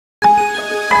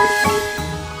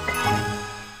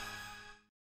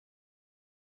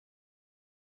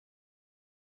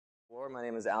Door. My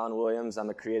name is Alan Williams. I'm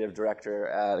a creative director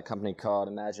at a company called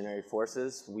Imaginary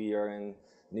Forces. We are in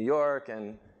New York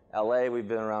and LA. We've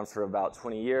been around for about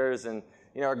 20 years, and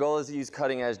our goal is to use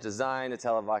cutting-edge design to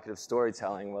tell evocative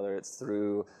storytelling, whether it's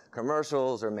through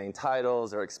commercials or main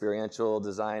titles or experiential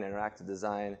design, interactive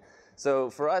design.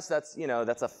 So for us, that's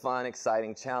a fun,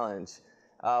 exciting challenge.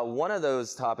 One of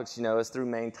those topics, is through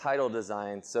main title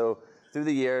design. So through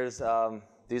the years,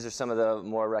 these are some of the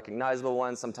more recognizable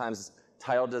ones. Sometimes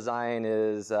title design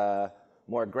is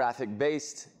more graphic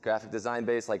design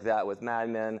based, like that with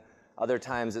Mad Men. Other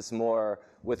times it's more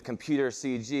with computer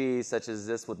CG, such as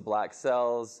this with Black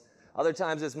Cells. Other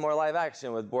times it's more live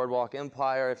action with Boardwalk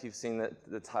Empire, if you've seen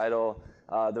the title.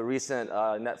 The recent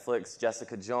Netflix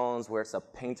Jessica Jones, where it's a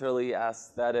painterly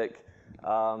aesthetic.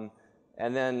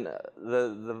 And then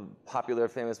the popular,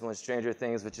 famous one, Stranger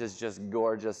Things, which is just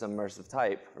gorgeous, immersive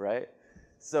type, right?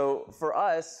 So for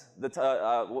us,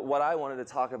 what I wanted to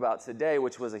talk about today,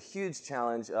 which was a huge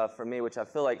challenge for me, which I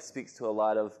feel like speaks to a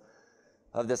lot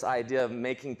of this idea of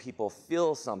making people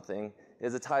feel something,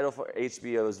 is a title for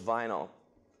HBO's Vinyl.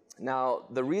 Now,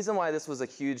 the reason why this was a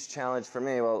huge challenge for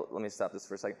me, well, let me stop this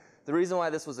for a second. The reason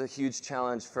why this was a huge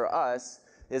challenge for us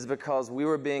is because we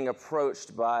were being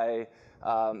approached by,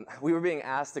 we were being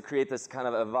asked to create this kind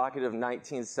of evocative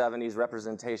 1970s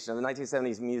representation of the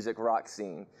 1970s music rock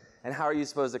scene. And how are you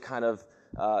supposed to kind of,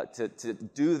 to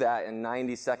do that in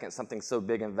 90 seconds, something so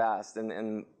big and vast?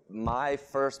 And my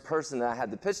first person that I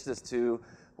had to pitch this to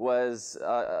was,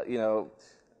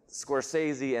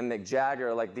 Scorsese and Mick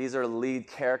Jagger. Like, these are lead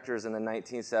characters in the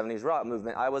 1970s rock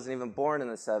movement. I wasn't even born in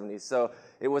the 70s. So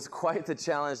it was quite the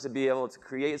challenge to be able to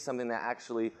create something that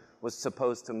actually was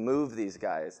supposed to move these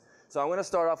guys. So I'm going to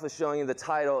start off with showing you the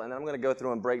title, and then I'm going to go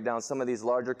through and break down some of these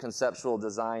larger conceptual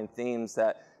design themes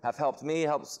that have helped me,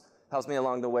 helps me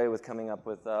along the way with coming up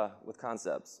with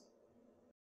concepts.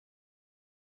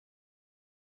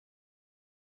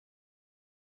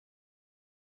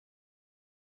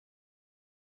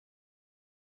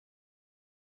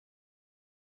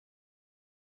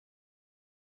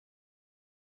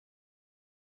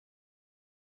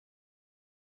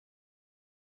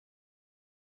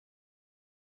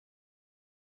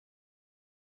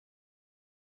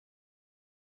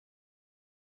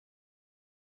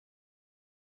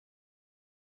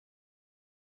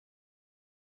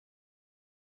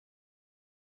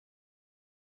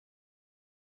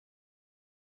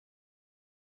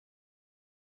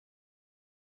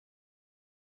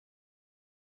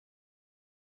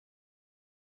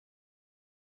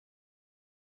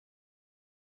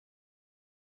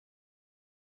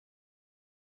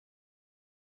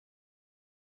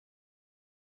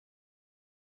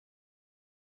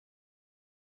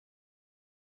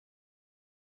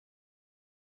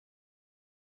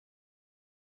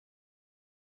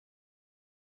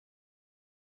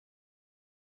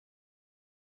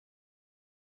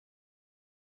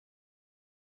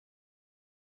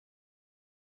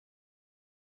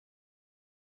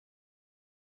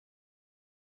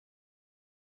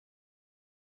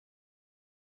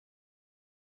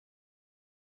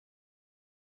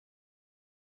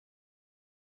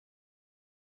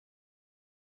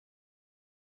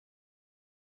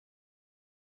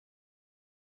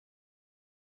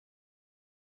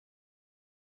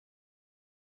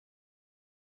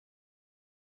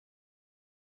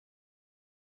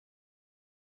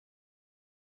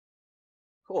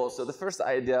 Cool. So the first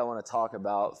idea I want to talk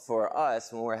about for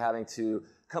us when we're having to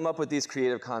come up with these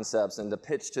creative concepts and to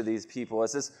pitch to these people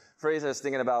is this phrase I was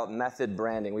thinking about, method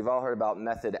branding. We've all heard about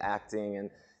method acting,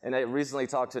 and I recently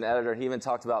talked to an editor. He even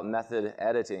talked about method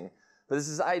editing. But this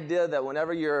is this idea that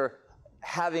whenever you're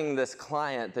having this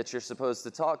client that you're supposed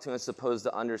to talk to and supposed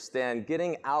to understand,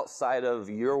 getting outside of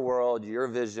your world, your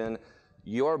vision,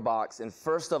 your box, and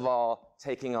first of all,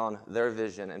 taking on their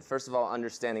vision, and first of all,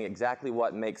 understanding exactly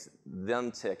what makes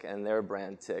them tick and their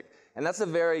brand tick. And that's a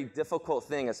very difficult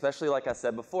thing, especially like I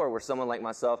said before, where someone like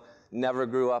myself never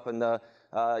grew up in the,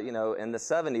 in the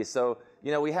 70s. So,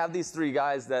 we have these three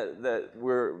guys that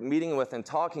we're meeting with and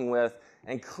talking with,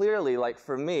 and clearly, like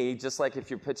for me, just like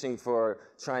if you're pitching for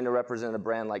trying to represent a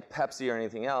brand like Pepsi or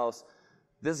anything else,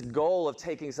 this goal of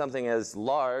taking something as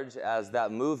large as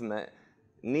that movement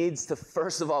needs to,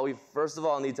 we first of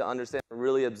all need to understand and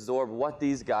really absorb what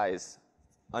these guys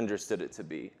understood it to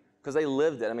be. Because they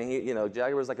lived it. I mean,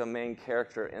 Jagger was like a main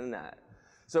character in that.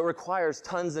 So it requires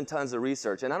tons and tons of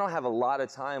research. And I don't have a lot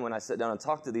of time when I sit down and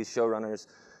talk to these showrunners.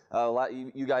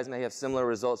 You guys may have similar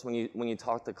results when you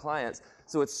talk to clients.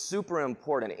 So it's super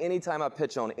important. Anytime I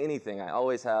pitch on anything, I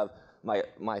always have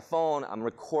my phone. I'm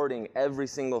recording every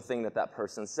single thing that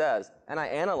person says, and I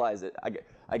analyze it.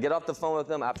 I get off the phone with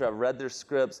them after I've read their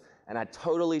scripts, and I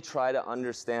totally try to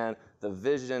understand the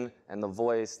vision and the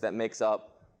voice that makes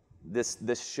up this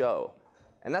show.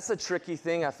 And that's a tricky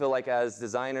thing, I feel like, as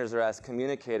designers or as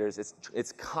communicators.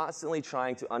 It's constantly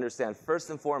trying to understand, first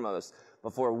and foremost,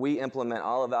 before we implement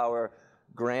all of our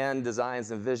grand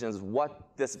designs and visions,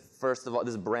 what this, first of all,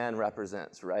 this brand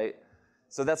represents, right?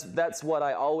 So that's what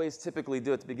I always typically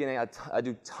do at the beginning. I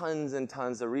do tons and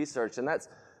tons of research, and that's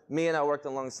me, and I worked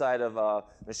alongside of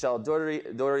Michelle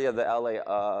Doherty of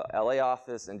the LA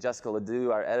office, and Jessica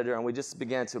Ledoux, our editor, and we just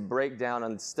began to break down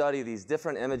and study these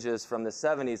different images from the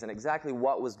 70s and exactly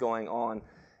what was going on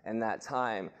in that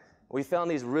time. We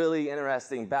found these really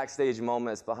interesting backstage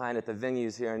moments behind at the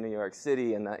venues here in New York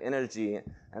City, and the energy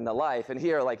and the life. And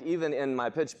here, like even in my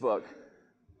pitch book,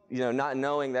 you know, not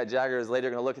knowing that Jagger is later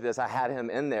going to look at this, I had him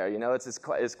in there. You know, it's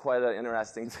quite an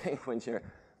interesting thing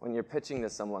when you're pitching to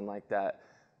someone like that.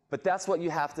 But that's what you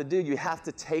have to do. You have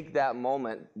to take that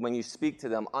moment when you speak to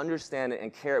them, understand it,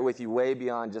 and carry it with you way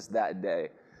beyond just that day.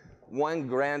 One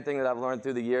grand thing that I've learned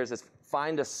through the years is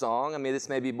find a song. I mean, this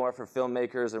may be more for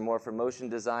filmmakers or more for motion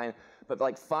design, but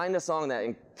like find a song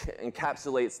that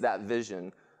encapsulates that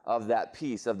vision of that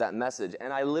piece, of that message.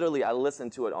 And I listen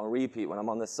to it on repeat when I'm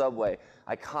on the subway.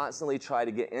 I constantly try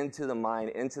to get into the mind,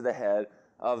 into the head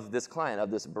of this client,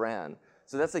 of this brand.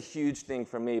 So that's a huge thing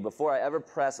for me. Before I ever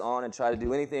press on and try to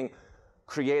do anything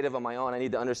creative on my own, I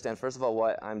need to understand, first of all,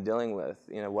 what I'm dealing with,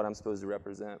 you know, what I'm supposed to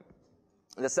represent.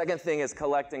 And the second thing is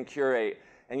collect and curate.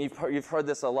 And you've heard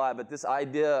this a lot, but this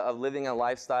idea of living a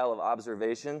lifestyle of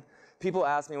observation. People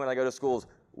ask me when I go to schools,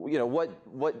 you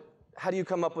know, how do you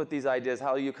come up with these ideas?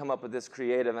 How do you come up with this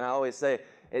creative? And I always say,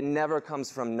 it never comes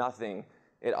from nothing.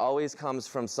 It always comes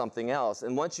from something else.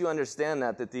 And once you understand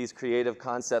that these creative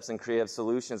concepts and creative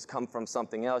solutions come from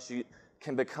something else, you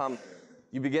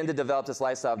begin to develop this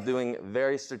lifestyle of doing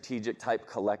very strategic type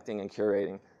collecting and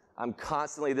curating. I'm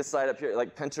constantly, this side up here,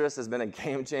 like Pinterest has been a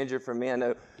game changer for me. I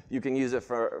know you can use it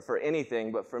for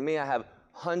anything, but for me, I have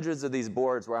hundreds of these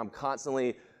boards where I'm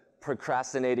constantly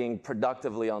procrastinating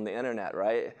productively on the internet,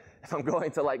 right? If I'm going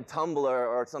to like Tumblr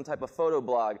or some type of photo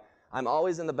blog, I'm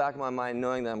always in the back of my mind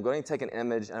knowing that I'm going to take an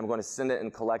image and I'm going to send it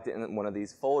and collect it in one of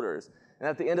these folders. And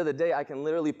at the end of the day, I can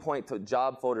literally point to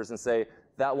job folders and say,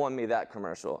 that won me that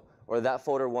commercial, or that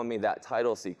folder won me that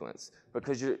title sequence,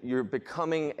 because you're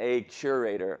becoming a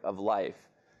curator of life.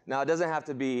 Now, it doesn't have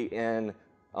to be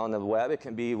on the web. It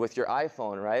can be with your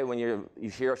iPhone, right? When you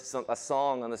hear a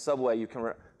song on the subway, you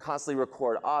can constantly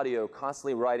record audio,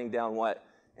 constantly writing down what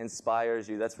inspires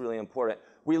you. That's really important.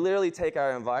 We literally take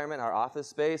our environment, our office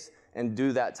space, and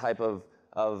do that type of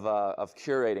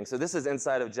curating. So this is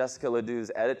inside of Jessica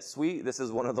Ledoux's edit suite. This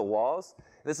is one of the walls.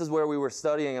 This is where we were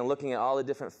studying and looking at all the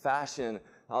different fashion,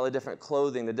 all the different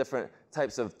clothing, the different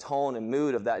types of tone and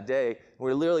mood of that day.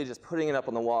 We're literally just putting it up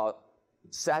on the wall,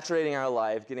 saturating our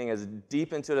life, getting as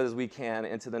deep into it as we can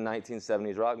into the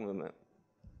 1970s rock movement.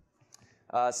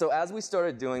 So as we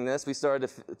started doing this, we started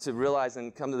to realize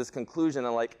and come to this conclusion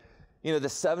that, like, you know, the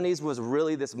 70s was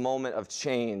really this moment of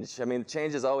change. I mean,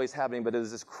 change is always happening, but it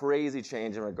was this crazy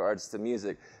change in regards to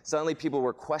music. Suddenly people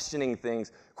were questioning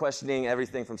things, questioning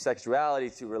everything from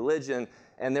sexuality to religion,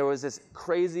 and there was this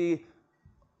crazy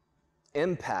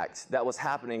impact that was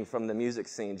happening from the music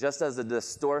scene. Just as the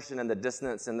distortion and the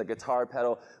dissonance in the guitar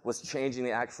pedal was changing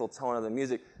the actual tone of the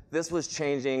music, this was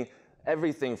changing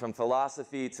everything from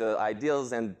philosophy to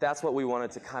ideals, and that's what we wanted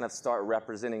to kind of start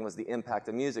representing, was the impact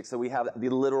of music. So we have the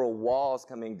literal walls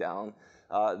coming down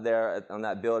there on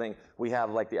that building. We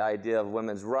have like the idea of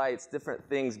women's rights, different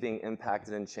things being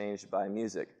impacted and changed by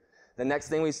music. The next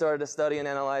thing we started to study and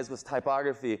analyze was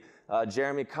typography.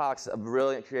 Jeremy Cox, a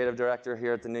brilliant creative director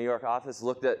here at the New York office,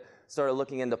 started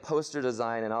looking into poster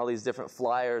design and all these different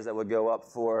flyers that would go up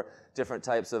for different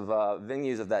types of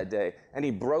venues of that day. And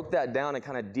he broke that down and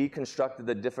kind of deconstructed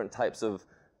the different types of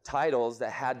titles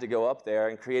that had to go up there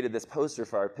and created this poster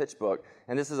for our pitch book.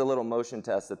 And this is a little motion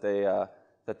test that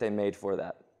they made for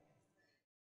that.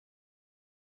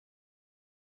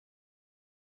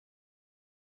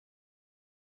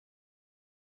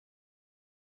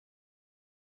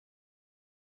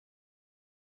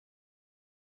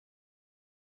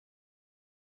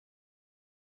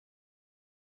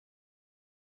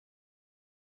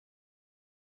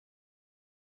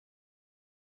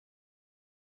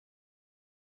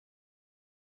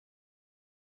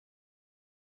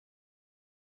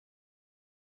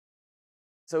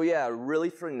 So yeah, really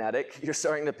frenetic. You're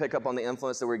starting to pick up on the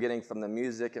influence that we're getting from the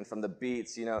music and from the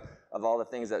beats, you know, of all the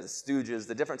things that the Stooges,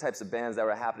 the different types of bands that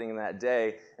were happening in that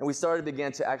day. And we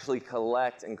began to actually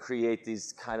collect and create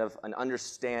these kind of an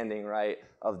understanding, right,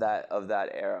 of that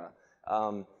era.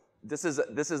 this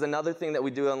is another thing that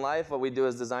we do in life. What we do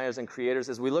as designers and creators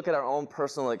is we look at our own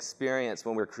personal experience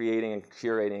when we're creating and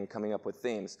curating and coming up with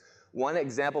themes. One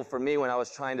example for me when I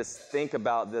was trying to think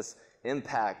about this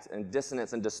impact and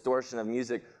dissonance and distortion of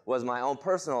music was my own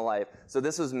personal life. So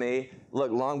this was me,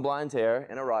 look, long blonde hair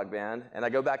in a rock band, and I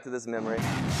go back to this memory.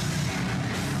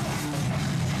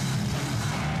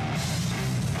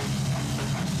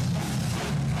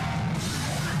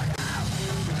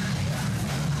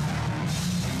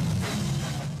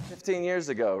 Years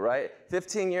ago, right?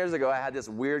 15 years ago, I had this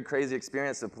weird, crazy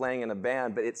experience of playing in a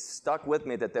band, but it stuck with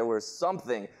me that there was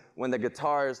something when the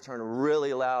guitars turned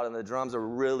really loud and the drums are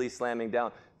really slamming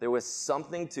down. There was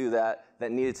something to that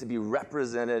that needed to be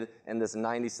represented in this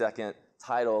 90-second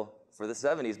title for the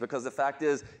 70s, because the fact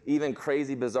is, even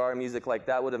crazy, bizarre music like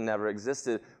that would have never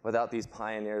existed without these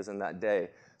pioneers in that day.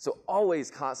 So always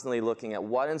constantly looking at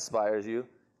what inspires you,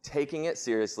 taking it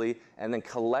seriously, and then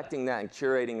collecting that and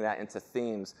curating that into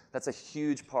themes. That's a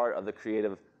huge part of the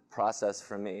creative process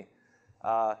for me.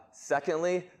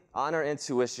 Secondly, honor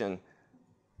intuition.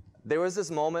 There was this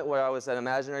moment where I was at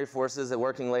Imaginary Forces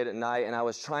working late at night, and I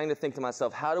was trying to think to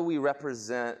myself, how do we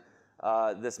represent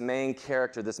this main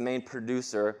character, this main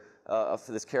producer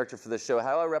for this character for the show?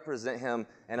 How do I represent him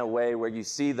in a way where you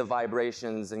see the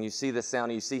vibrations and you see the sound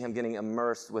and you see him getting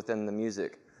immersed within the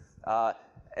music?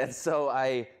 And so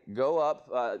I go up,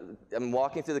 I'm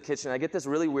walking through the kitchen, I get this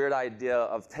really weird idea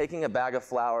of taking a bag of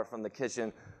flour from the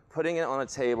kitchen, putting it on a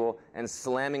table, and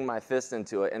slamming my fist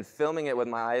into it, and filming it with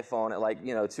my iPhone at like,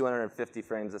 250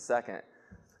 frames a second.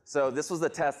 So this was the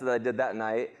test that I did that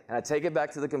night, and I take it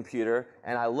back to the computer,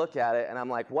 and I look at it, and I'm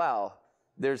like, wow,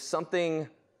 there's something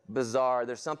bizarre,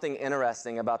 there's something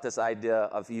interesting about this idea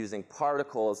of using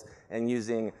particles and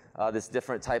using this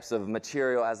different types of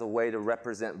material as a way to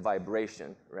represent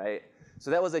vibration, right?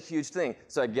 So that was a huge thing.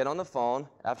 So I get on the phone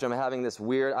after I'm having this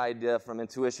weird idea from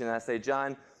intuition, and I say,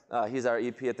 John, he's our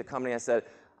EP at the company, I said,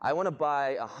 I want to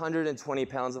buy 120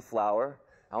 pounds of flour,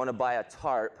 I want to buy a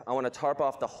tarp, I want to tarp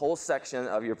off the whole section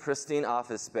of your pristine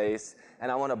office space, and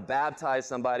I want to baptize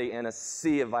somebody in a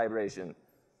sea of vibration.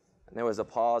 And there was a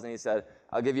pause, and he said,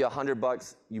 I'll give you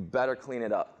 $100, you better clean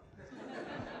it up.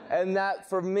 And that,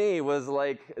 for me, was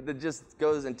like, that just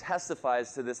goes and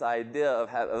testifies to this idea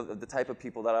of the type of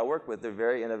people that I work with. They're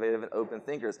very innovative and open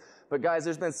thinkers. But guys,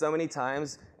 there's been so many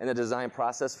times in the design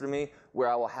process for me where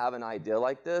I will have an idea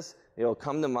like this, it'll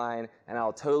come to mind, and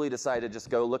I'll totally decide to just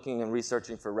go looking and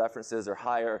researching for references or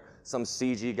hire some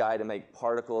CG guy to make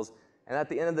particles. And at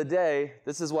the end of the day,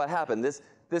 this is what happened.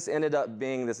 This ended up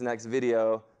being this next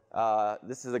video.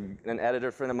 This is an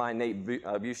editor friend of mine, Nate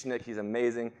Bushnick. He's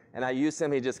amazing. And I used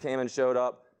him. He just came and showed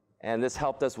up. And this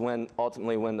helped us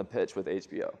ultimately win the pitch with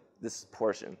HBO, this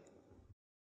portion.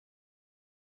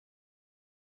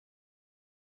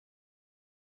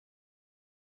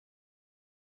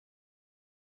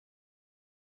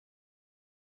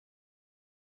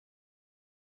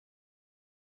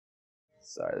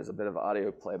 Sorry, there's a bit of audio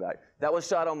playback. That was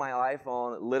shot on my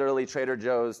iPhone, literally Trader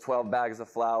Joe's, 12 bags of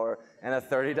flour, and a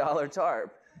 $30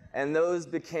 tarp. And those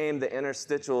became the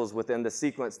interstitials within the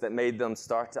sequence that made them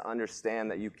start to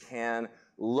understand that you can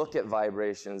look at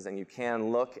vibrations and you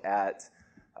can look at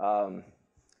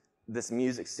this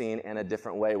music scene in a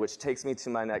different way, which takes me to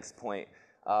my next point.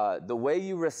 The way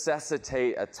you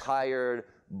resuscitate a tired,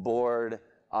 bored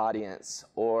audience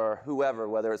or whoever,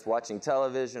 whether it's watching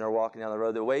television or walking down the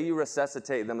road, the way you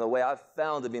resuscitate them, the way I've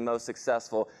found to be most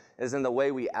successful is in the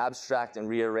way we abstract and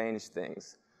rearrange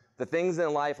things. The things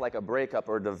in life like a breakup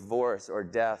or divorce or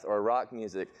death or rock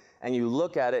music, and you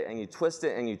look at it and you twist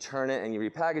it and you turn it and you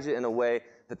repackage it in a way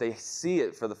that they see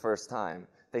it for the first time.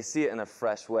 They see it in a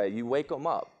fresh way. You wake them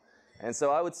up. And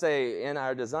so I would say in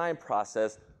our design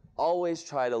process, always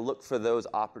try to look for those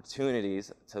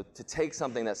opportunities to take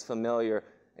something that's familiar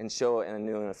and show it in a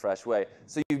new and a fresh way.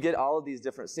 So you get all of these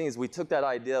different scenes. We took that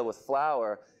idea with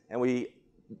flour and we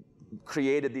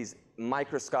created these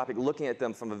microscopic, looking at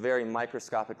them from a very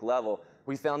microscopic level.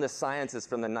 We found this scientist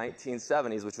from the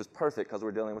 1970s, which was perfect because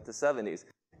we're dealing with the 70s.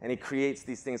 And he creates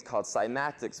these things called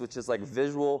cymatics, which is like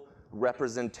visual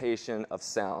representation of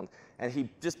sound. And he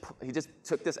just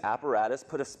took this apparatus,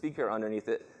 put a speaker underneath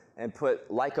it, and put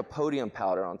lycopodium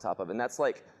powder on top of it. And that's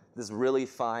like this really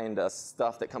fine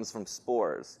stuff that comes from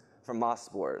spores, from moss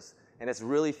spores. And it's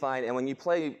really fine. And when you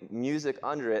play music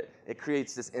under it, it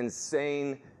creates this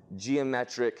insane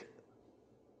geometric,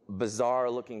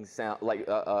 bizarre-looking sound, like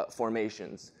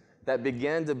formations that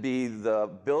began to be the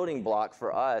building block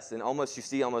for us. And almost, you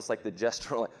see almost like the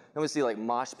gestural, and we see like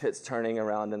mosh pits turning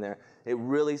around in there. It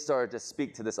really started to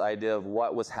speak to this idea of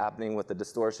what was happening with the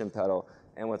distortion pedal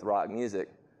and with rock music.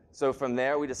 So from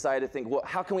there, we decided to think, well,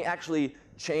 how can we actually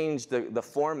change the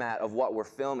format of what we're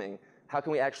filming? How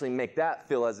can we actually make that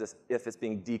feel as if it's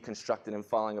being deconstructed and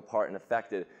falling apart and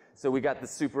affected? So we got the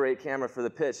Super 8 camera for the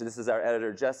pitch. This is our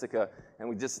editor, Jessica, and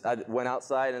I went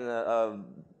outside in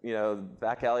the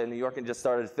back alley in New York and just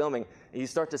started filming. And you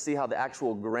start to see how the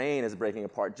actual grain is breaking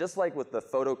apart, just like with the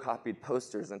photocopied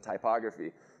posters and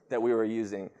typography that we were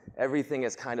using. Everything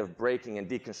is kind of breaking and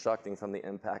deconstructing from the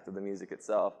impact of the music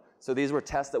itself. So these were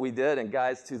tests that we did, and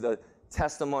guys, to the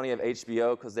testimony of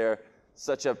HBO, because they're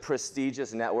such a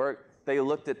prestigious network, they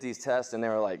looked at these tests and they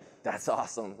were like, that's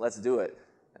awesome, let's do it.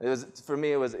 For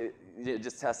me, it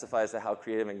just testifies to how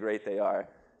creative and great they are.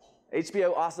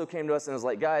 HBO also came to us and was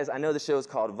like, guys, I know the show is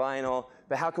called Vinyl,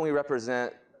 but how can we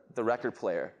represent the record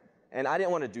player? And I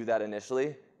didn't want to do that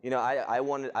initially. I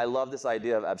love this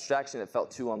idea of abstraction. It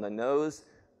felt too on the nose.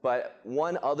 But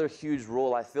one other huge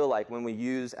rule I feel like when we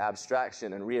use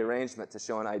abstraction and rearrangement to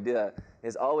show an idea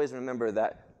is always remember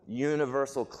that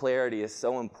universal clarity is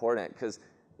so important, because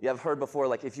you have heard before,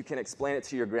 like, if you can explain it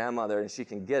to your grandmother and she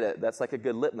can get it, that's like a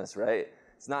good litmus, right?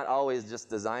 It's not always just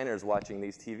designers watching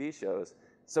these TV shows.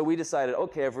 So we decided,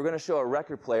 okay, if we're going to show a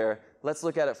record player, let's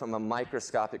look at it from a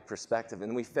microscopic perspective.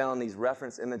 And we found these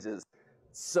reference images.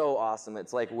 So awesome.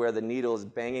 It's like where the needle is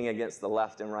banging against the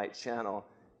left and right channel.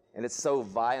 And it's so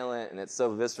violent, and it's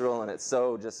so visceral, and it's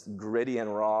so just gritty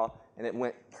and raw. And it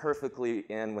went perfectly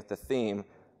in with the theme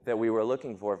that we were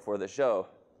looking for the show.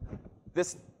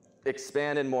 This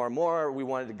expanded more and more. We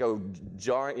wanted to go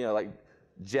jarring, like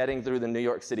jetting through the New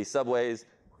York City subways.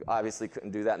 We obviously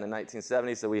couldn't do that in the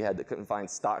 1970s, so we couldn't find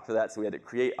stock for that, so we had to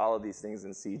create all of these things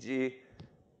in CG.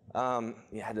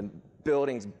 You had the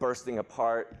buildings bursting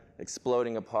apart,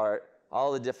 exploding apart,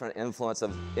 all the different influence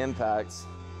of impacts.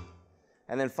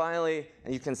 And then finally,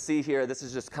 and you can see here, this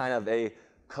is just kind of a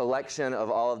collection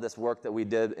of all of this work that we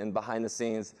did in behind the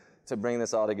scenes to bring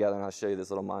this all together, and I'll show you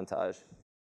this little montage.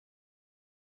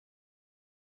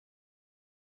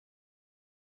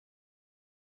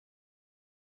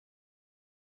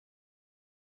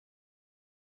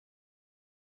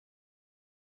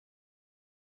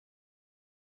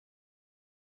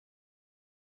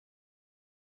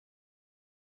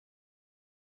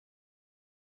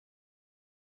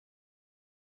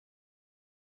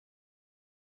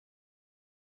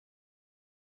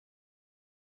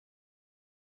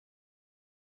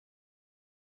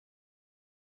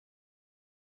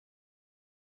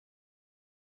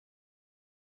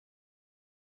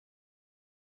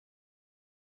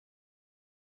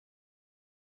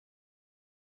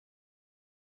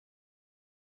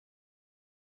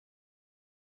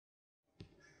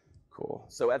 Cool.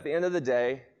 So at the end of the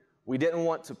day, we didn't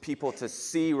want people to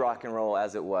see rock and roll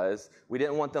as it was. We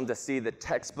didn't want them to see the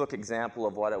textbook example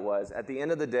of what it was. At the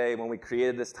end of the day, when we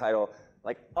created this title,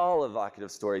 like all evocative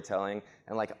storytelling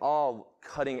and like all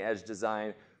cutting-edge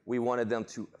design, we wanted them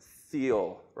to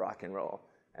feel rock and roll.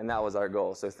 And that was our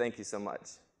goal. So thank you so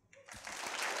much.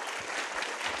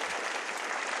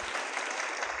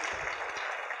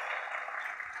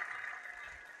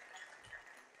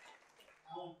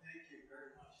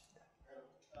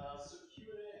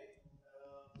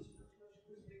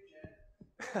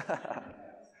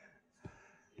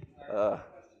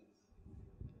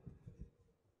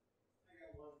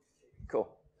 Cool.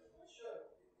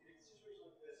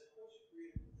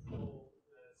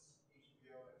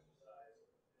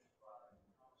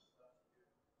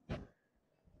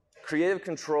 Creative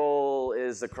control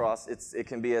is across, it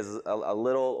can be as a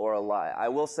little or a lot. I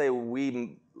will say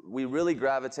we really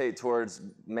gravitate towards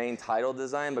main title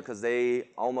design because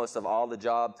almost of all the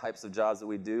types of jobs that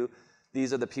we do,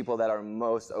 these are the people that are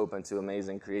most open to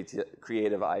amazing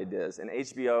creative ideas. And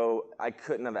HBO, I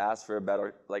couldn't have asked for a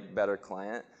better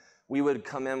client. We would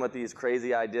come in with these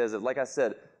crazy ideas of, like I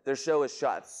said, their show is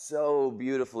shot so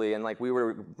beautifully, and like we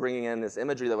were bringing in this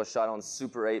imagery that was shot on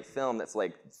Super 8 film that's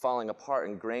like falling apart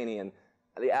and grainy, and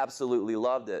they absolutely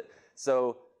loved it.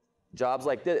 So jobs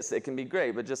like this, it can be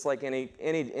great, but just like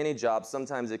any job,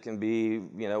 sometimes it can be,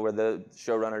 where the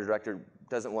showrunner director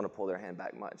doesn't want to pull their hand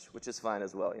back much, which is fine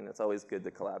as well. It's always good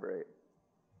to collaborate.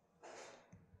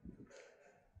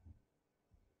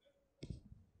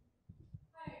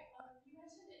 Hi, you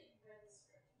mentioned that you read the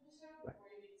script for the show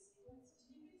before you made the sequence.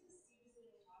 Did you get to see the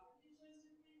cinematography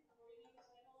choice before you made the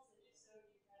titles? And if so, do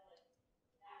you kind of like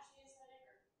match the aesthetic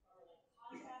or like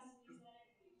contrast the aesthetic?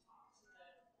 Have you talked to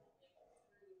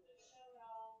through the show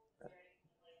at all? Is there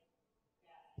anything like,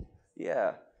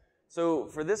 Yeah. So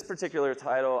for this particular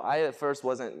title, I at first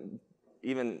I didn't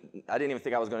even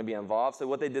think I was going to be involved. So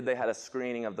what they did, they had a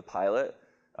screening of the pilot,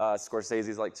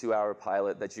 Scorsese's like 2-hour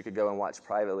pilot that you could go and watch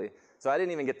privately. So I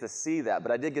didn't even get to see that,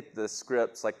 but I did get the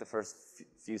scripts, like the first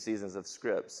few seasons of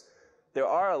scripts. There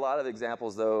are a lot of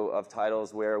examples, though, of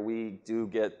titles where we do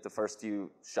get the first few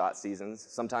shot seasons.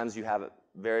 Sometimes you have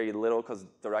very little because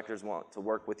directors want to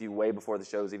work with you way before the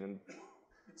show's even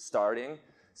starting.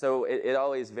 So it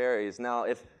always varies. Now,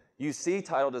 if you see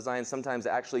title design sometimes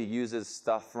actually uses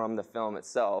stuff from the film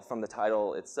itself, from the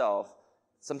title itself,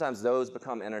 sometimes those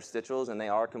become interstitials and they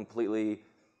are completely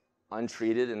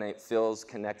untreated and it feels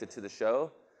connected to the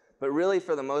show. But really,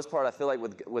 for the most part, I feel like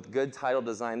with good title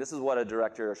design, this is what a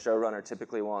director or showrunner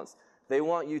typically wants. They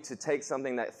want you to take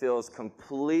something that feels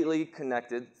completely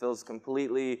connected, feels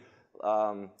completely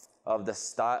of the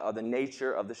style, of the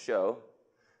nature of the show,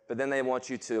 but then they want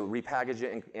you to repackage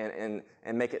it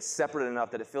and make it separate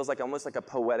enough that it feels like almost like a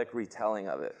poetic retelling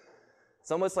of it.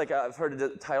 It's almost like I've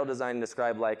heard title design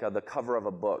described like the cover of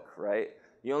a book, right?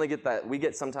 You only get that. We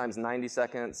get sometimes 90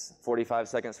 seconds, 45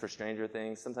 seconds for Stranger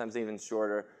Things, sometimes even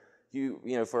shorter. You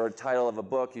know, for a title of a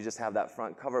book, you just have that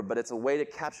front cover, but it's a way to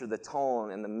capture the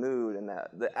tone and the mood and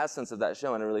the essence of that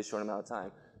show in a really short amount of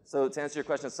time. So to answer your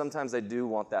question, sometimes they do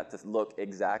want that to look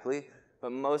exactly,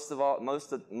 but most of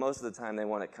the time they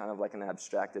want it kind of like an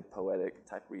abstracted, poetic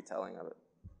type retelling of it.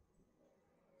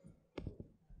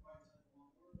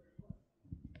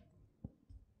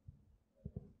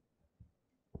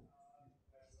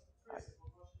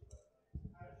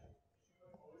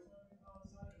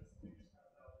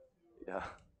 Yeah,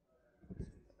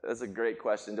 that's a great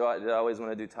question. Did I always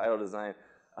want to do title design?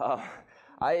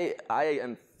 I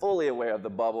am fully aware of the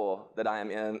bubble that I am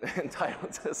in title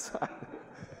design.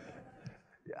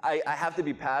 I have to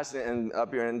be passionate and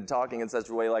up here and talking in such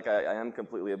a way like I am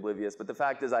completely oblivious. But the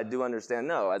fact is I do understand,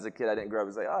 no, as a kid I didn't grow up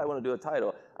and say, oh, I want to do a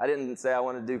title. I didn't say I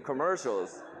want to do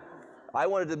commercials. I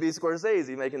wanted to be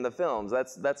Scorsese making the films.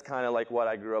 That's kind of like what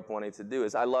I grew up wanting to do,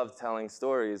 is I love telling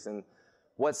stories. And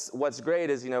what's great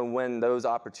is, you know, when those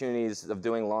opportunities of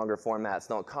doing longer formats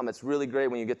don't come, it's really great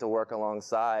when you get to work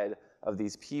alongside of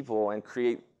these people and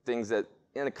create things that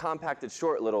in a compacted,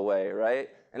 short little way, right?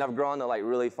 And I've grown to like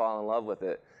really fall in love with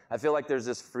it. I feel like there's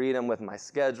this freedom with my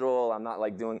schedule. I'm not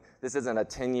like this isn't a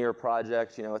 10-year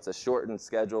project, you know, it's a shortened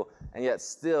schedule. And yet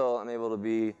still I'm able to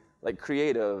be like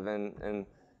creative and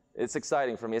it's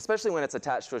exciting for me, especially when it's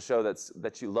attached to a show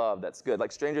that you love, that's good.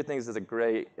 Like Stranger Things is a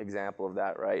great example of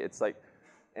that, right? It's like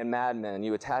in Mad Men,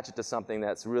 you attach it to something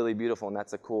that's really beautiful and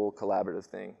that's a cool collaborative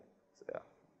thing. So yeah.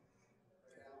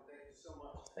 Thank you so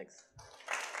much. Thanks.